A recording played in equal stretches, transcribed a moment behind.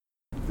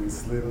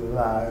This little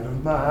light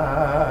of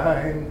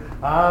mine,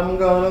 I'm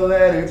gonna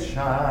let it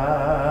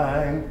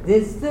shine.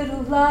 This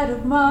little light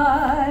of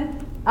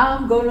mine,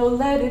 I'm gonna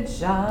let it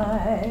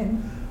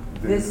shine.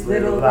 This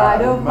little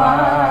light of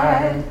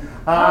mine,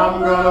 I'm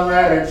gonna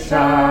let it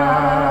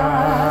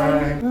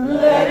shine.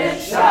 Let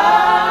it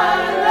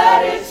shine,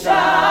 let it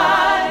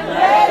shine,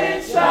 let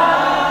it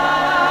shine.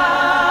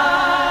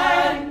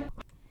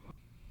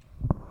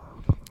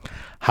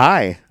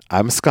 Hi,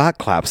 I'm Scott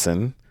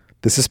Clapson.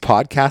 This is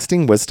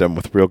Podcasting Wisdom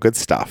with Real Good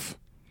Stuff.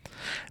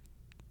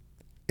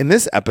 In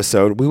this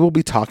episode, we will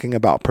be talking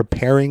about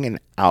preparing an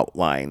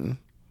outline.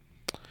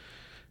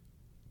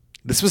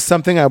 This was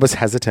something I was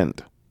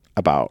hesitant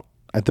about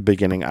at the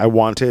beginning. I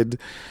wanted,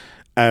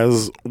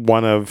 as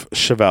one of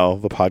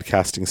Chevelle, the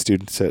podcasting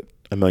students at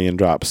A Million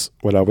Drops,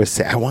 would always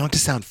say, I want it to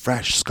sound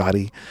fresh,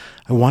 Scotty.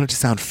 I want it to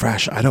sound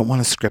fresh. I don't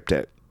want to script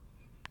it.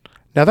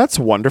 Now, that's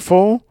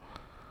wonderful.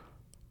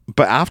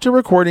 But after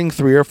recording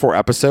 3 or 4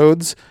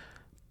 episodes,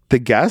 the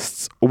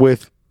guests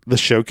with the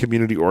show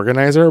community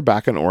organizer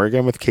back in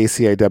Oregon with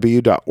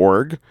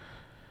kciw.org,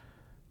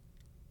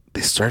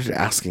 they started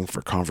asking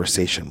for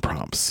conversation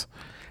prompts.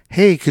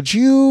 Hey, could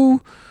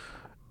you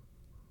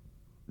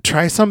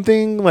try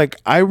something? Like,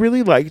 I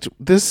really liked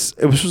this.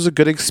 It was a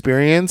good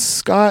experience,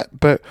 Scott,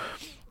 but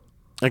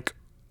like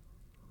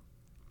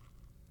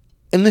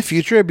in the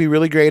future, it'd be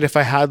really great if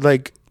I had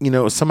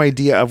some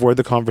idea of where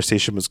the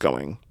conversation was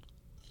going.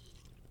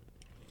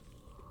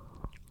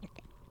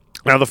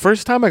 Now, the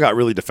first time I got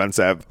really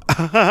defensive,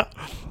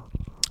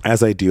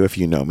 as I do if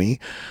you know me.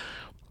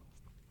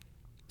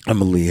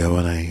 I'm a Leo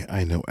and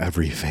I know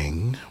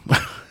everything.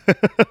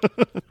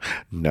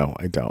 No,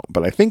 I don't,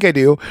 but I think I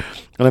do.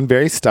 And I'm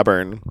very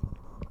stubborn.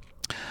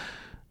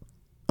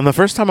 And the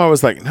first time I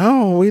was like,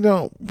 no, we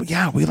don't.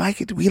 Yeah, we like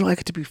it. We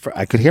like it to be fresh.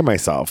 I could hear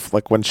myself.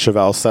 Like when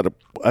Chevelle said,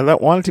 I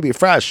don't want it to be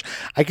fresh.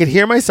 I could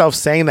hear myself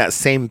saying that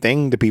same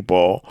thing to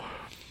people.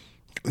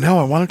 No,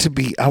 I want it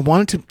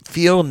to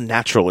feel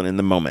natural and in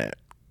the moment.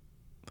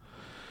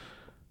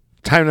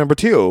 Time number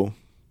 2.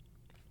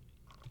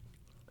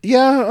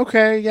 Yeah,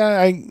 okay. Yeah,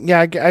 I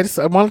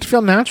want it to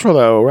feel natural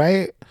though,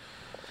 right?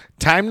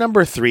 Time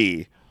number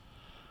 3.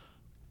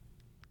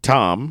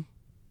 Tom,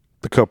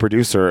 the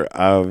co-producer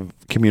of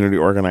Community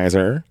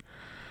Organizer,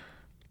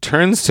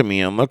 turns to me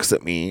and looks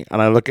at me,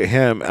 and I look at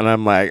him and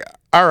I'm like,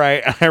 all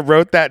right. I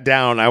wrote that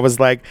down. I was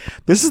like,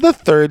 this is the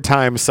 3rd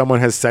time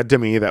someone has said to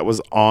me that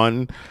was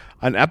on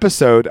an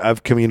episode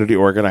of Community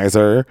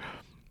Organizer,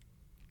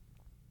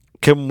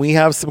 can we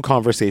have some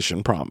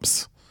conversation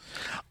prompts?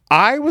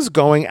 I was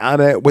going at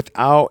it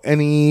without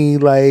any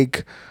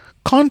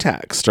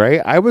context,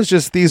 right? I was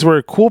just, these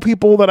were cool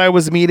people that I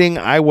was meeting.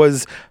 I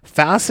was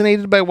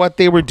fascinated by what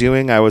they were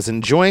doing. I was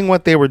enjoying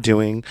what they were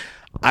doing.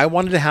 I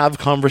wanted to have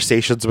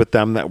conversations with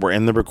them that were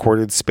in the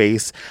recorded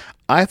space.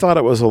 I thought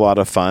it was a lot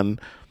of fun.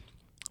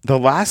 The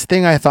last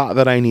thing I thought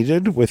that I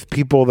needed with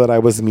people that I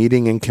was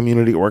meeting in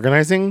community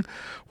organizing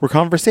were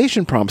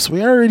conversation prompts.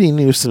 We already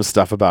knew some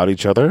stuff about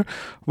each other.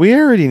 We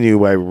already knew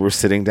why we were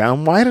sitting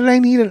down. Why did I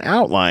need an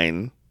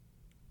outline?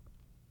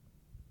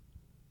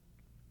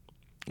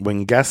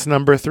 When guest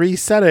number 3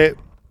 said it,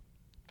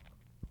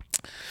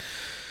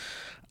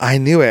 I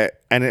knew it.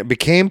 And it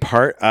became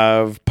part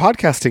of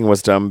podcasting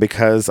wisdom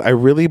because I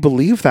really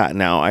believe that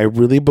now. I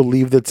really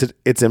believe that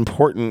it's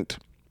important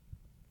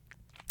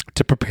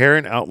to prepare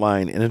an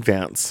outline in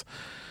advance.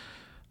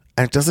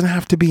 And it doesn't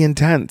have to be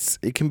intense.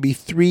 It can be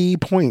 3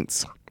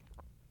 points.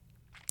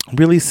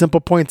 Really simple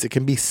points. It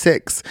can be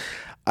 6.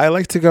 I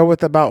like to go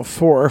with about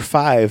 4 or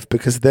 5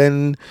 because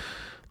then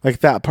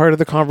that part of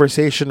the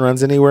conversation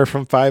runs anywhere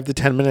from 5 to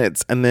 10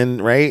 minutes. And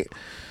then, right,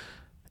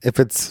 if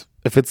it's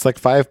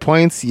 5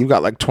 points, you've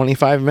got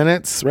 25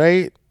 minutes,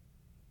 right?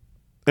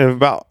 And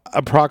about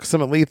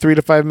approximately 3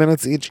 to 5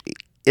 minutes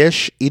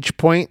each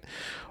point.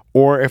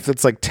 Or if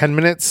it's 10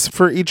 minutes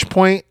for each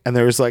point and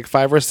there's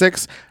 5 or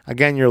 6,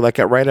 again, you're at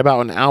right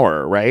about an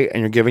hour, right? And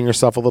you're giving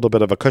yourself a little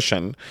bit of a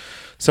cushion.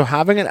 So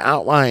having an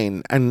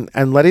outline and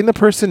letting the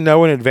person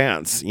know in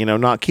advance,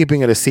 not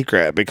keeping it a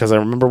secret, because I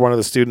remember one of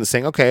the students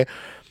saying, okay,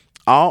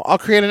 I'll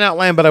create an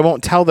outline, but I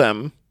won't tell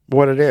them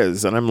what it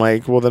is. And I'm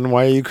like, well, then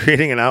why are you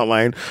creating an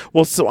outline?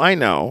 Well, so I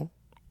know.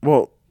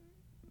 Well,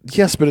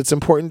 yes, but it's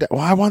important.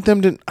 I want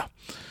them to.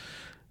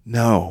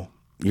 No,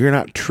 you're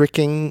not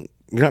tricking.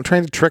 You're not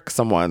trying to trick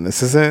someone.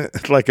 This isn't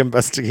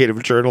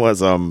investigative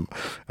journalism,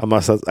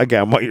 unless that's,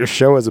 again, what your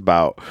show is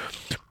about.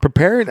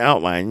 Prepare an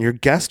outline. Your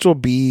guest will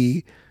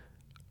be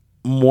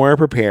more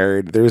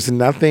prepared. There's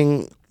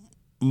nothing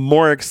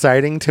more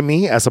exciting to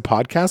me as a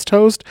podcast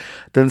host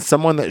than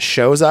someone that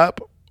shows up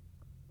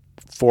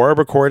for a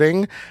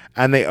recording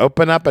and they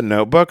open up a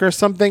notebook or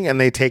something and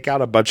they take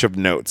out a bunch of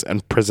notes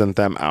and present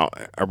them out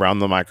around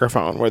the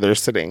microphone where they're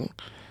sitting.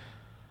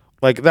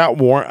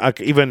 That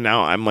even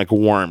now I'm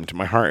warmed.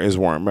 My heart is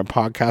warm. My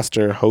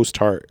podcaster, host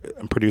heart,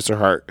 and producer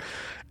heart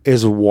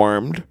is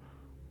warmed.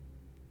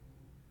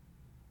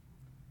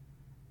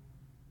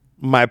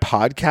 My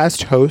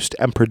podcast host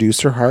and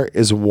producer heart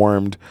is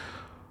warmed.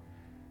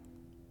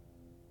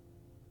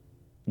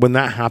 When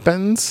that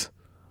happens,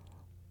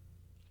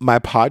 my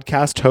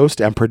podcast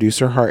host and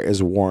producer heart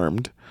is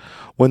warmed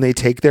when they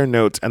take their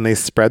notes and they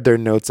spread their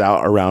notes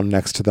out around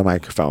next to the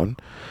microphone,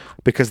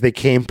 because they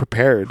came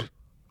prepared,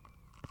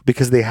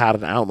 because they had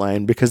an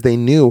outline, because they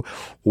knew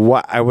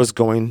what I was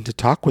going to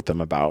talk with them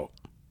about.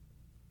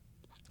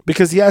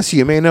 Because yes,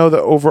 you may know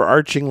the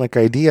overarching like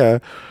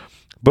idea,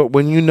 but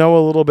when you know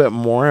a little bit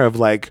more of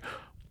like,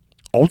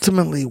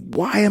 ultimately,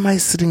 why am I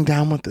sitting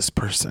down with this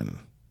person?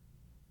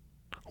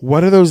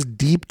 What are those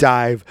deep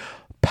dive,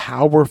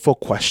 powerful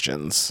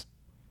questions?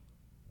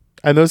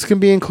 And those can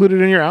be included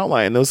in your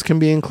outline. Those can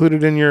be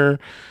included in your,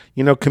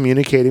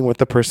 communicating with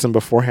the person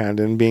beforehand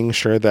and being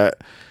sure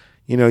that,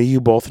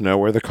 you both know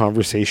where the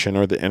conversation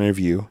or the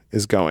interview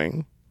is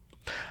going.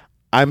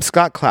 I'm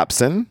Scott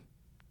Clapson.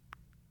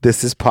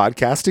 This is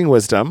Podcasting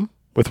Wisdom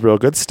with Real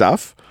Good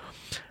Stuff.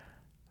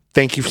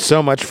 Thank you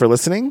so much for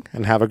listening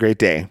and have a great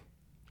day.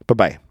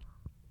 Bye-bye.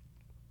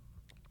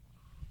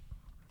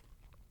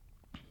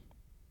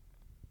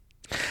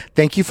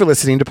 Thank you for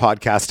listening to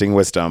Podcasting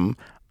Wisdom.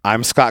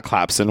 I'm Scott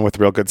Clapson with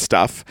Real Good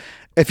Stuff.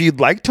 If you'd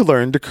like to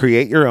learn to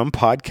create your own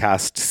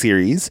podcast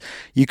series,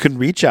 you can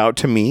reach out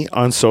to me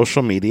on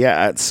social media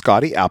at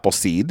Scotty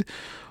Appleseed,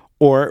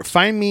 or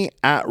find me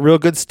at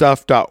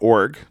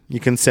realgoodstuff.org. You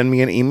can send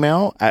me an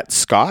email at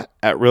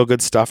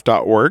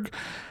scott@realgoodstuff.org.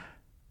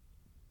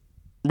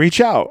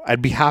 Reach out.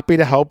 I'd be happy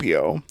to help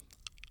you.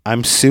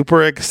 I'm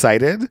super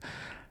excited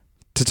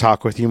to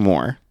talk with you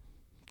more.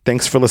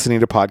 Thanks for listening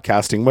to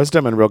Podcasting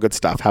Wisdom and Real Good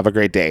Stuff. Have a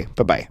great day.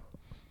 Bye-bye.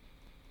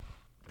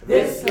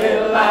 This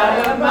little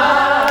light of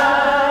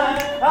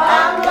mine,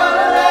 I'm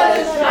gonna let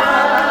it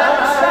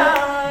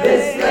shine.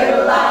 This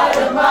little light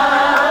of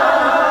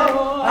mine,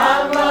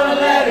 I'm gonna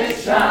let it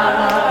shine.